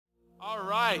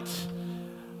right.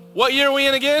 What year are we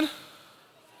in again?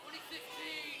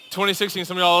 2016.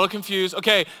 Some of y'all are a little confused.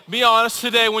 Okay, be honest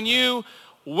today. When you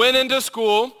went into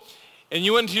school and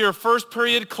you went to your first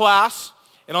period class,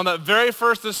 and on that very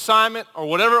first assignment or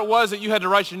whatever it was that you had to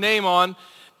write your name on,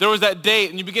 there was that date,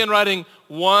 and you began writing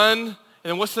 1, and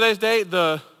then what's today's date?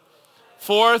 The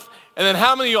 4th. And then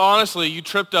how many of you, honestly, you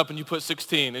tripped up and you put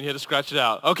 16 and you had to scratch it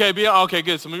out? Okay,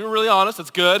 good. Some of you were really honest.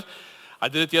 That's good. I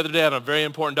did it the other day on a very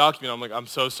important document. I'm like, I'm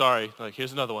so sorry. Like,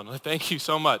 here's another one. Thank you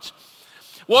so much.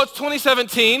 Well, it's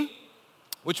 2017,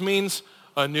 which means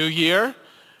a new year,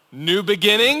 new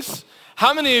beginnings.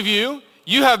 How many of you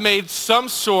have made some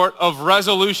sort of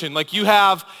resolution? Like you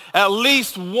have at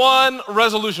least one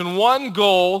resolution, one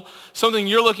goal, something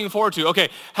you're looking forward to. Okay,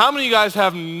 how many of you guys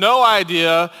have no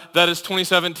idea that it's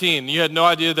 2017? You had no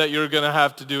idea that you're going to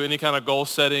have to do any kind of goal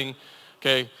setting?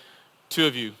 Okay, 2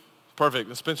 of you.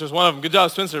 Perfect. Spencer's one of them. Good job,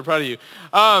 Spencer. Proud of you.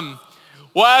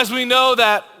 Well, as we know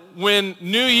that when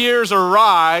New Year's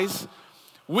arise,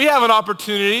 we have an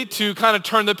opportunity to kind of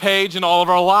turn the page in all of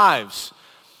our lives.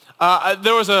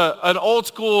 There was an old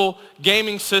school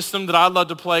gaming system that I loved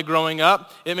to play growing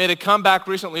up. It made a comeback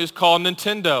recently. It was called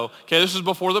Nintendo. Okay, this was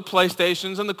before the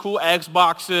PlayStations and the cool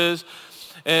Xboxes.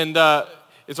 And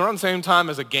it's around the same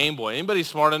time as a Game Boy. Anybody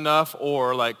smart enough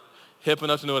or like hip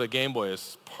enough to know what a Game Boy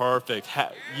is? Perfect.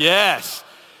 Yes.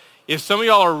 If some of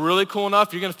y'all are really cool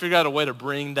enough, you're going to figure out a way to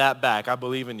bring that back. I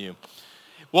believe in you.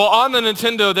 Well, on the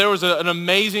Nintendo, there was an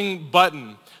amazing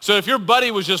button. So if your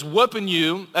buddy was just whooping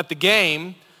you at the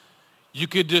game, you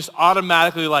could just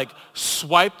automatically like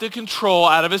swipe the control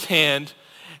out of his hand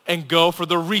and go for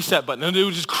the reset button. And it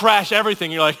would just crash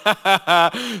everything. You're like, ha, ha,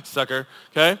 ha, sucker,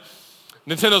 okay?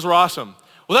 Nintendos were awesome.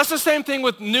 Well, that's the same thing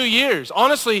with New Year's.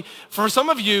 Honestly, for some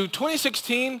of you,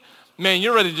 2016, man,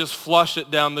 you're ready to just flush it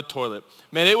down the toilet.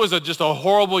 Man, it was just a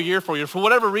horrible year for you for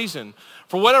whatever reason.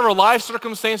 For whatever life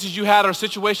circumstances you had or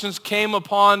situations came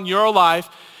upon your life,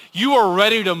 you were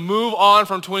ready to move on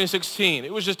from 2016.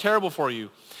 It was just terrible for you.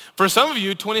 For some of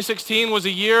you, 2016 was a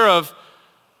year of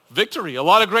victory. A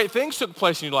lot of great things took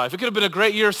place in your life. It could have been a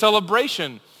great year of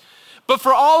celebration. But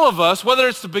for all of us, whether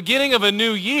it's the beginning of a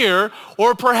new year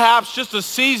or perhaps just a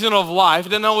season of life, it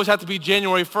doesn't always have to be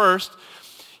January 1st,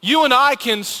 you and I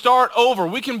can start over.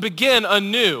 We can begin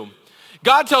anew.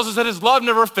 God tells us that his love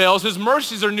never fails, his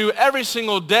mercies are new every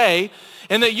single day,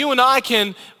 and that you and I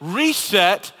can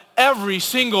reset every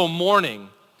single morning.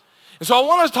 And so I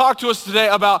want to talk to us today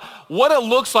about what it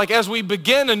looks like as we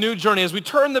begin a new journey, as we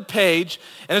turn the page,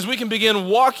 and as we can begin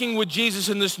walking with Jesus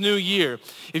in this new year.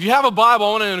 If you have a Bible, I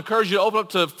want to encourage you to open up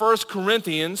to 1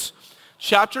 Corinthians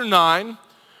chapter 9,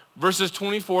 verses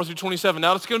 24 through 27.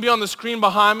 Now, it's going to be on the screen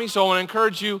behind me, so I want to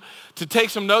encourage you to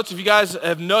take some notes. If you guys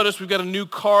have noticed, we've got a new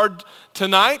card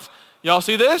tonight. Y'all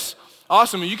see this?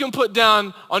 Awesome. You can put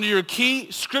down under your key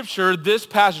scripture this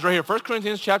passage right here, 1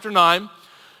 Corinthians chapter 9,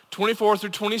 24 through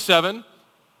 27. So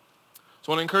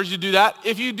I want to encourage you to do that.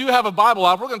 If you do have a Bible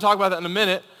app, we're going to talk about that in a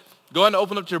minute. Go ahead and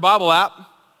open up to your Bible app.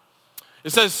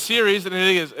 It says series, and it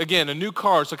is, again, a new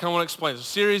card, so I kind of want to explain. It's a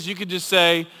series, you could just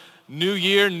say, New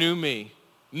Year, New Me.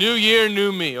 New Year,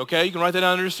 New Me, okay? You can write that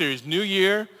down under your series. New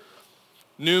Year,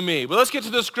 New Me. But let's get to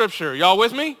the scripture. Y'all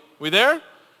with me? We there?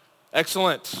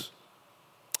 Excellent.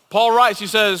 Paul writes, he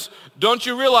says, don't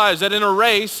you realize that in a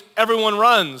race, everyone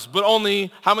runs, but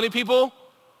only how many people?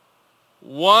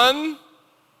 One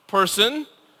person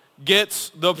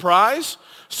gets the prize.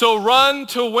 So run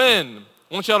to win.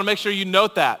 I want y'all to make sure you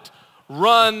note that.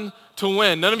 Run to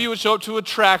win. None of you would show up to a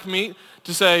track meet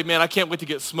to say, man, I can't wait to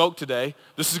get smoked today.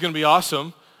 This is going to be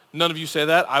awesome. None of you say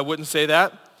that. I wouldn't say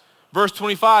that. Verse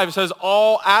 25, it says,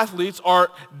 all athletes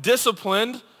are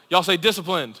disciplined. Y'all say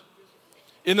disciplined.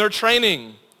 In their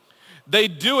training. They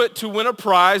do it to win a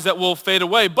prize that will fade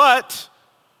away, but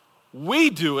we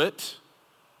do it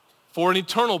for an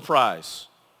eternal prize.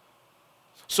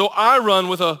 So I run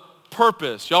with a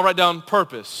purpose. Y'all write down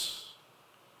purpose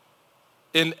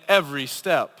in every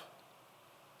step.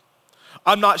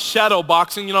 I'm not shadow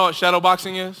boxing. You know what shadow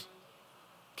boxing is?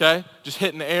 Okay? Just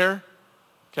hitting the air.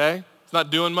 Okay? It's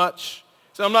not doing much.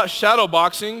 So I'm not shadow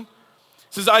boxing. It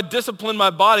says I discipline my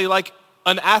body like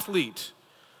an athlete,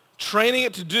 training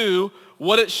it to do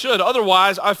what it should.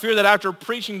 Otherwise, I fear that after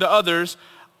preaching to others,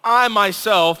 I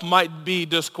myself might be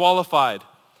disqualified.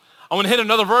 I want to hit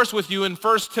another verse with you in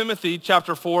 1 Timothy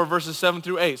chapter 4, verses 7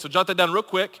 through 8. So jot that down real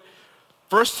quick.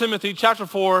 1 Timothy chapter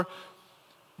 4,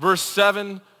 verse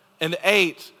 7 and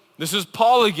 8. This is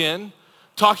Paul again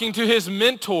talking to his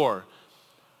mentor.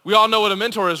 We all know what a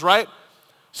mentor is, right?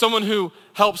 Someone who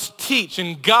helps teach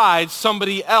and guide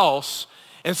somebody else.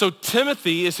 And so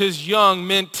Timothy is his young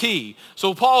mentee.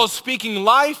 So Paul is speaking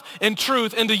life and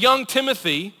truth into young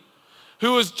Timothy,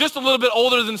 who is just a little bit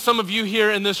older than some of you here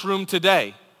in this room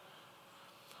today.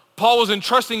 Paul was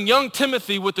entrusting young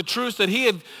Timothy with the truths that he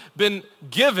had been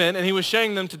given, and he was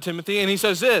sharing them to Timothy. And he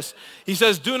says this, he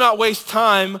says, do not waste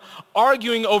time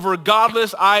arguing over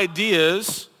godless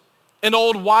ideas and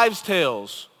old wives'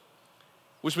 tales,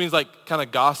 which means like kind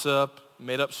of gossip,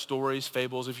 made up stories,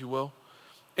 fables, if you will.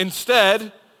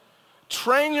 Instead,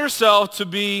 train yourself to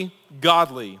be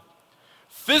godly.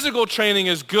 Physical training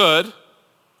is good,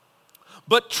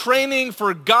 but training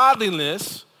for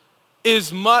godliness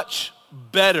is much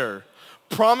better,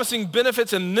 promising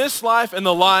benefits in this life and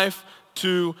the life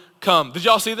to come. Did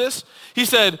y'all see this? He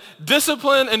said,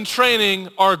 discipline and training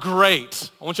are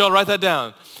great. I want y'all to write that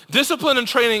down. Discipline and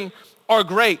training are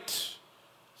great.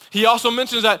 He also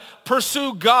mentions that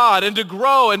pursue God and to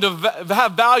grow and to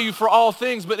have value for all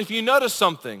things. But if you notice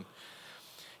something,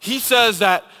 he says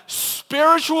that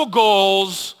spiritual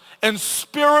goals and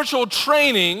spiritual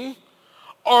training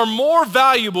are more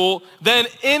valuable than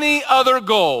any other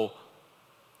goal.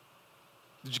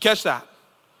 Did you catch that?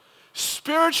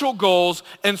 Spiritual goals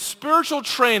and spiritual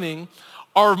training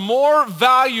are more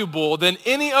valuable than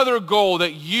any other goal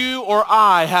that you or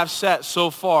I have set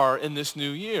so far in this new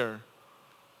year.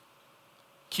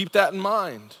 Keep that in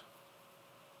mind.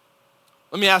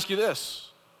 Let me ask you this.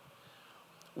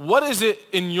 What is it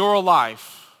in your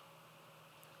life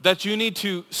that you need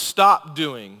to stop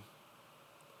doing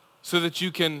so that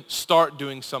you can start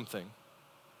doing something?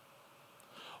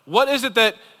 What is it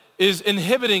that is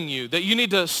inhibiting you, that you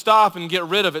need to stop and get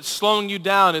rid of? It's slowing you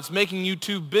down. It's making you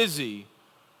too busy.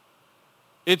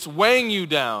 It's weighing you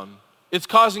down. It's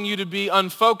causing you to be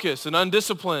unfocused and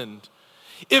undisciplined.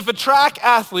 If a track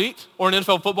athlete or an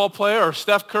NFL football player or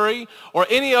Steph Curry or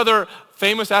any other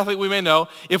famous athlete we may know,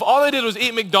 if all they did was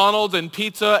eat McDonald's and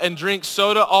pizza and drink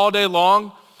soda all day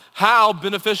long, how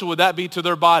beneficial would that be to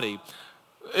their body?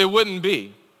 It wouldn't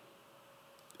be.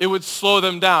 It would slow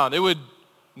them down. It would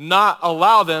not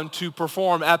allow them to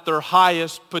perform at their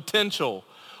highest potential.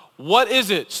 What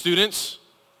is it, students,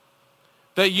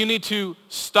 that you need to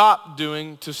stop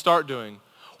doing to start doing?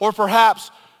 Or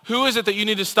perhaps, who is it that you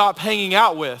need to stop hanging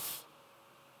out with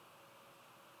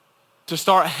to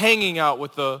start hanging out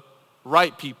with the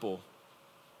right people?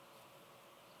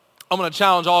 I'm going to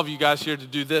challenge all of you guys here to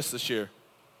do this year.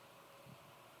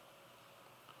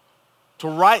 To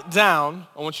write down,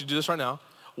 I want you to do this right now,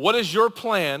 what is your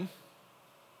plan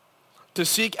to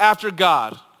seek after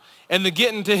God and to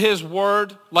get into his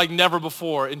word like never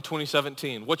before in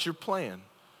 2017? What's your plan?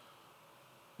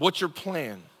 What's your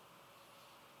plan?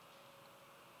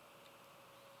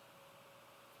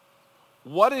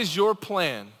 What is your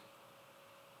plan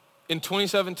in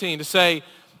 2017 to say,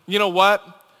 you know what?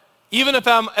 Even if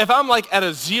I'm like at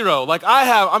a zero, like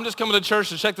I'm just coming to church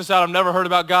to check this out. I've never heard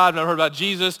about God. I've never heard about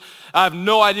Jesus. I have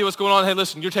no idea what's going on. Hey,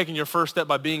 listen, you're taking your first step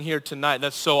by being here tonight.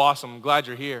 That's so awesome. I'm glad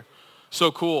you're here.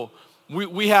 So cool.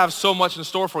 We have so much in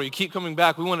store for you. Keep coming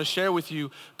back. We want to share with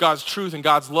you God's truth and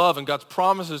God's love and God's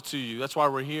promises to you. That's why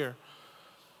we're here.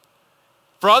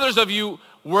 For others of you,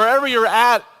 wherever you're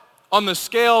at on the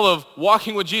scale of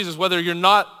walking with Jesus, whether you're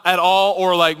not at all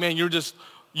or like, man,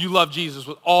 you love Jesus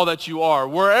with all that you are,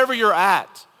 wherever you're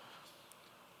at,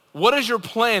 what is your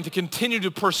plan to continue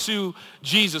to pursue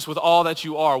Jesus with all that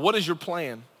you are? What is your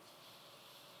plan?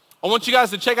 I want you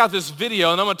guys to check out this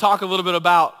video, and I'm going to talk a little bit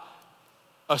about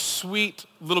a sweet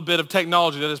little bit of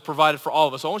technology that is provided for all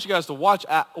of us. So I want you guys to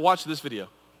watch this video.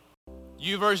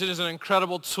 YouVersion is an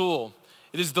incredible tool.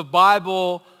 It is the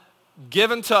Bible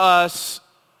given to us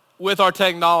with our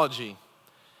technology.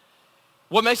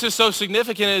 What makes it so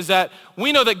significant is that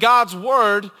we know that God's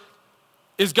word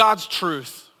is God's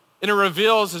truth. And it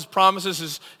reveals his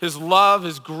promises, his love,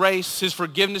 his grace, his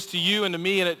forgiveness to you and to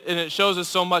me, and it shows us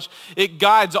so much. It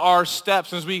guides our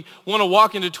steps. As we want to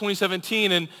walk into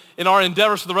 2017 and in our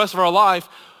endeavors for the rest of our life,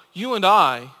 you and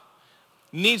I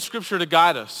need Scripture to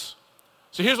guide us.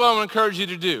 So here's what I want to encourage you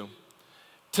to do.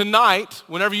 Tonight,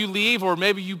 whenever you leave, or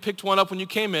maybe you picked one up when you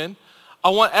came in, I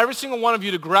want every single one of you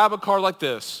to grab a card like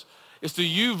this. It's the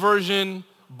YouVersion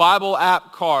Bible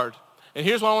app card. And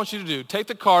here's what I want you to do. Take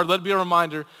the card, let it be a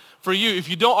reminder for you. If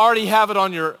you don't already have it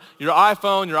on your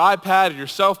iPhone, your iPad, or your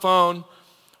cell phone,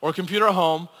 or computer at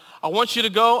home, I want you to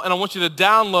go and I want you to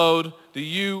download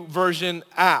the YouVersion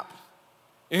app.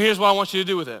 And here's what I want you to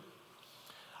do with it.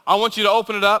 I want you to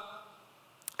open it up,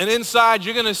 and inside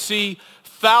you're going to see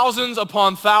thousands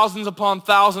upon thousands upon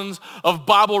thousands of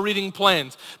Bible reading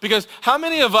plans. Because how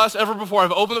many of us ever before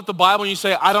have opened up the Bible and you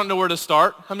say, I don't know where to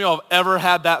start? How many of y'all have ever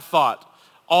had that thought?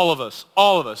 All of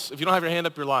us. If you don't have your hand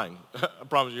up, you're lying. I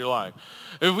promise you're lying.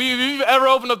 If you've ever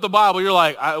opened up the Bible, you're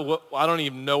like, I don't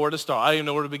even know where to start. I don't even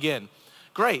know where to begin.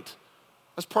 Great.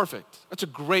 That's perfect. That's a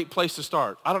great place to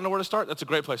start. I don't know where to start. That's a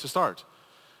great place to start.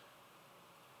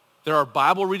 There are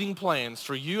Bible reading plans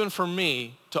for you and for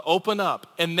me to open up,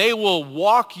 and they will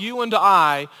walk you and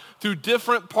I through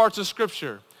different parts of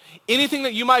Scripture. Anything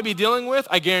that you might be dealing with,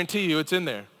 I guarantee you it's in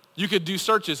there. You could do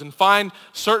searches and find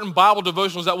certain Bible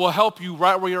devotionals that will help you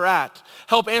right where you're at,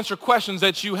 help answer questions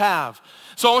that you have.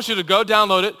 So I want you to go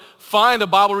download it, find a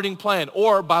Bible reading plan,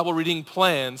 or Bible reading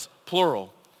plans,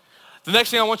 plural. The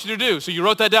next thing I want you to do, so you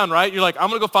wrote that down, right? You're like, I'm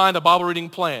going to go find a Bible reading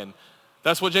plan.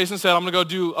 That's what Jason said. I'm going to go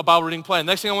do a Bible reading plan.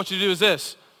 Next thing I want you to do is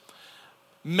this.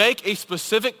 Make a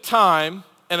specific time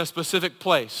and a specific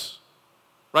place.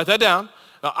 Write that down.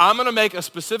 Now, I'm going to make a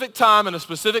specific time and a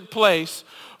specific place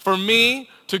for me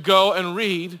to go and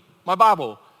read my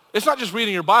Bible. It's not just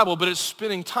reading your Bible, but it's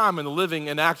spending time in the living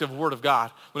and active Word of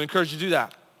God. I would encourage you to do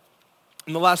that.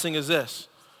 And the last thing is this.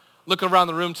 Look around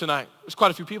the room tonight. There's quite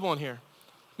a few people in here.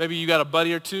 Maybe you got a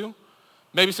buddy or two.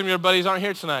 Maybe some of your buddies aren't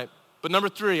here tonight. But number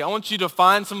 3, I want you to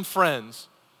find some friends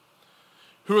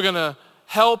who are going to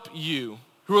help you,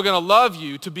 who are going to love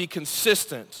you to be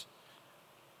consistent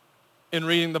in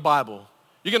reading the Bible.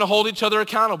 You're going to hold each other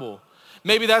accountable.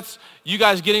 Maybe that's you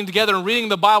guys getting together and reading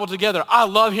the Bible together. I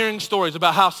love hearing stories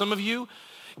about how some of you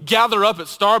gather up at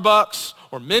Starbucks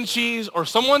or Menchie's or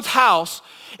someone's house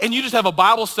and you just have a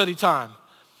Bible study time.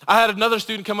 I had another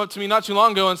student come up to me not too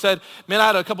long ago and said, man, I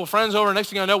had a couple friends over. Next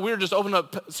thing I know, we were just opening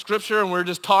up Scripture and we were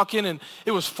just talking, and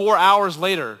it was 4 hours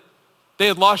later. They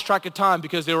had lost track of time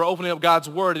because they were opening up God's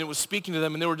Word and it was speaking to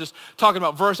them, and they were just talking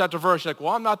about verse after verse. You're like,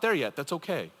 well, I'm not there yet. That's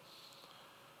okay.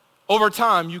 Over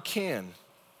time, you can.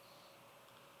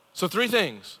 So 3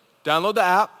 things. Download the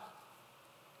app.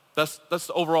 That's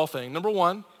the overall thing. Number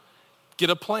 1,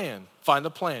 get a plan. Find a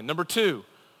plan. Number 2,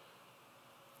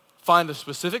 find a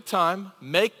specific time,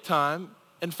 make time,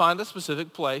 and find a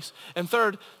specific place. And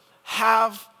 3rd,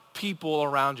 have people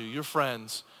around you, your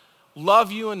friends,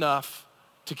 love you enough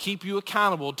to keep you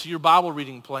accountable to your Bible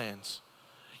reading plans.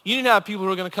 You need to have people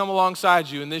who are going to come alongside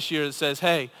you in this year that says,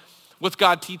 hey, what's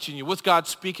God teaching you? What's God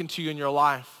speaking to you in your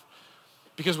life?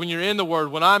 Because when you're in the Word,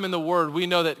 when I'm in the Word, we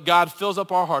know that God fills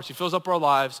up our hearts, He fills up our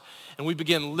lives, and we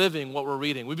begin living what we're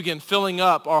reading. We begin filling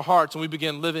up our hearts, and we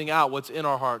begin living out what's in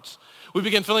our hearts. We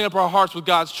begin filling up our hearts with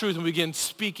God's truth, and we begin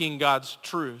speaking God's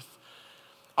truth.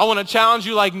 I want to challenge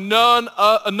you like none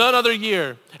other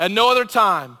year, at no other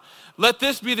time. Let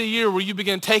this be the year where you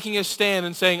begin taking a stand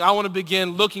and saying, I want to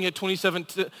begin looking at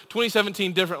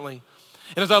 2017 differently.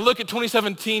 And as I look at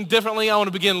 2017 differently, I want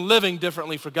to begin living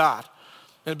differently for God.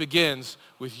 And it begins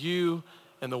with you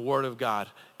and the Word of God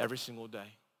every single day.